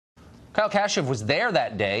Kyle Kashuv was there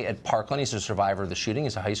that day at Parkland. He's a survivor of the shooting.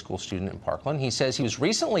 He's a high school student in Parkland. He says he was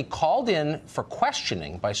recently called in for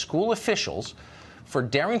questioning by school officials for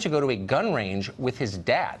daring to go to a gun range with his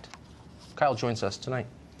dad. Kyle joins us tonight.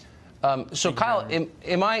 So, Kyle,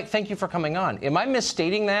 thank you for coming on. Am I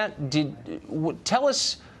misstating that? Tell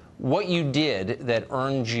us what you did that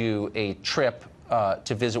earned you a trip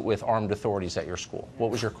to visit with armed authorities at your school.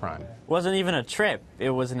 What was your crime? It wasn't even a trip. It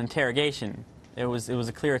was an interrogation. It was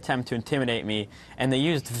a clear attempt to intimidate me, and they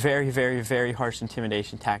used very, very, very harsh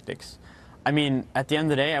intimidation tactics. I mean, at the end of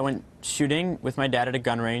the day, I went shooting with my dad at a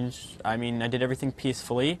gun range. I mean, I did everything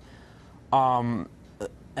peacefully. I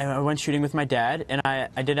went shooting with my dad, and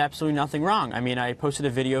I did absolutely nothing wrong. I mean, I posted a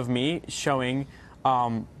video of me showing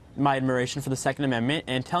my admiration for the Second Amendment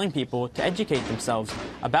and telling people to educate themselves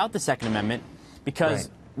about the Second Amendment because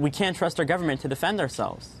we can't trust our government to defend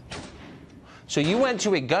ourselves. So you went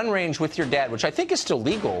to a gun range with your dad, which I think is still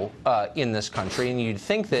legal in this country, and you'd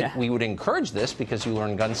think that we would encourage this because you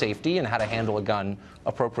learn gun safety and how to handle a gun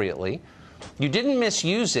appropriately. You didn't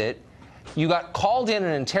misuse it. You got called in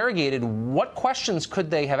and interrogated. What questions could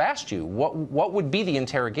they have asked you? What would be the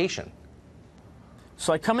interrogation?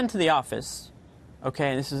 So I come into the office,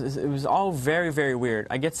 okay, and it was all very, very weird.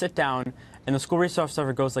 I sit down, and the school resource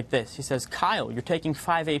officer goes like this. He says, "Kyle, you're taking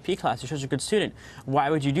 5 AP classes. You're such a good student. Why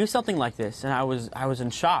would you do something like this?" And I was in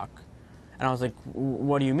shock. And I was like,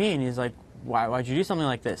 "What do you mean?" He's like, why'd you do something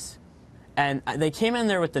like this? And they came in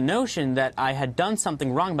there with the notion that I had done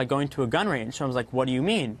something wrong by going to a gun range. So I was like, "What do you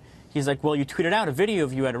mean?" He's like, "Well, you tweeted out a video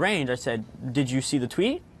of you at a range." I said, "Did you see the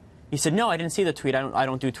tweet?" He said, "No, I didn't see the tweet. I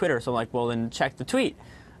don't do Twitter." So I'm like, "Well, then check the tweet."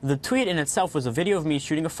 The tweet in itself was a video of me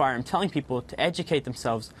shooting a firearm, telling people to educate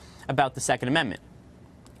themselves about the Second Amendment.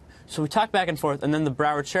 So we talked back and forth, and then the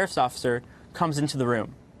Broward Sheriff's officer comes into the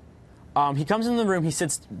room. He comes into the room, he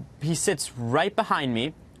sits right behind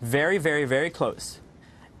me, very, very, very close.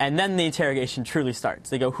 And then the interrogation truly starts.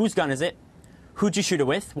 They go, "Whose gun is it? Who'd you shoot it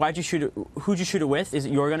with? Why'd you shoot it? Who'd you shoot it with? Is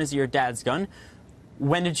it your gun? Is it your dad's gun?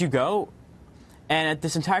 When did you go?" And at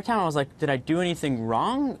this entire time, I was like, did I do anything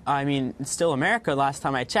wrong? I mean, it's still America. Last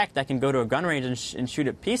time I checked, I can go to a gun range and shoot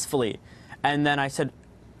it peacefully. And then I said,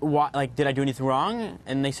 "What? Like, did I do anything wrong?"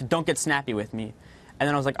 And they said, "Don't get snappy with me." And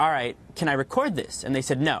then I was like, "All right, can I record this?" And they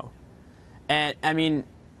said, "No." And I mean,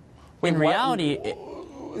 in reality,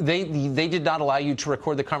 they did not allow you to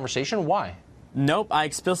record the conversation. Why? Nope. I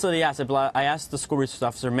explicitly asked. I asked the school resource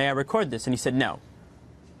officer, "May I record this?" And he said, "No."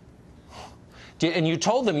 And you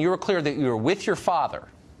told them, you were clear that you were with your father.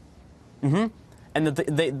 Mm-hmm. And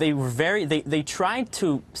that they were they tried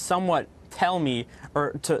to somewhat tell me,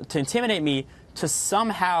 or to intimidate me, to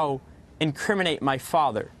somehow incriminate my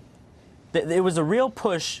father. It was a real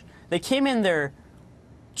push. They came in there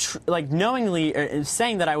like knowingly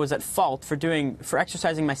saying that I was at fault for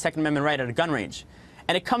exercising my Second Amendment right at a gun range.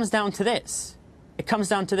 And it comes down to this.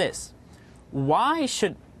 Why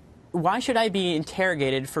should I be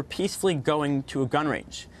interrogated for peacefully going to a gun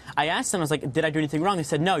range? I asked them, I was like, "Did I do anything wrong?" They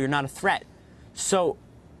said, "No, you're not a threat." So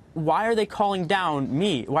why are they calling down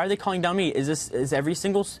me? Why are they calling down me? Is every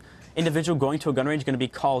single individual going to a gun range going to be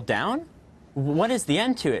called down? What is the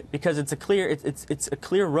end to it? Because it's a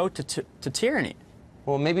clear road to tyranny.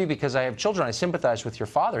 Well, maybe because I have children, I sympathize with your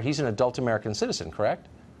father. He's an adult American citizen, correct?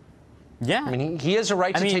 Yeah. I mean, he has a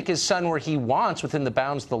right to take his son where he wants within the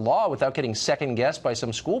bounds of the law without getting second-guessed by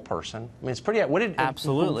some school person. I mean, it's pretty...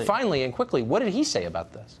 Absolutely. Finally and quickly, what did he say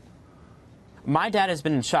about this? My dad has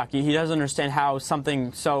been in shock. He doesn't understand how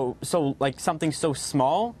something so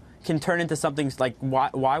small can turn into something like,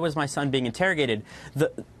 why was my son being interrogated?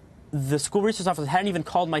 The school resource officer hadn't even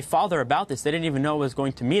called my father about this. They didn't even know I was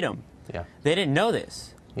going to meet him. Yeah. They didn't know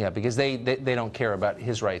this. Yeah, because they don't care about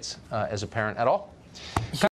his rights as a parent at all.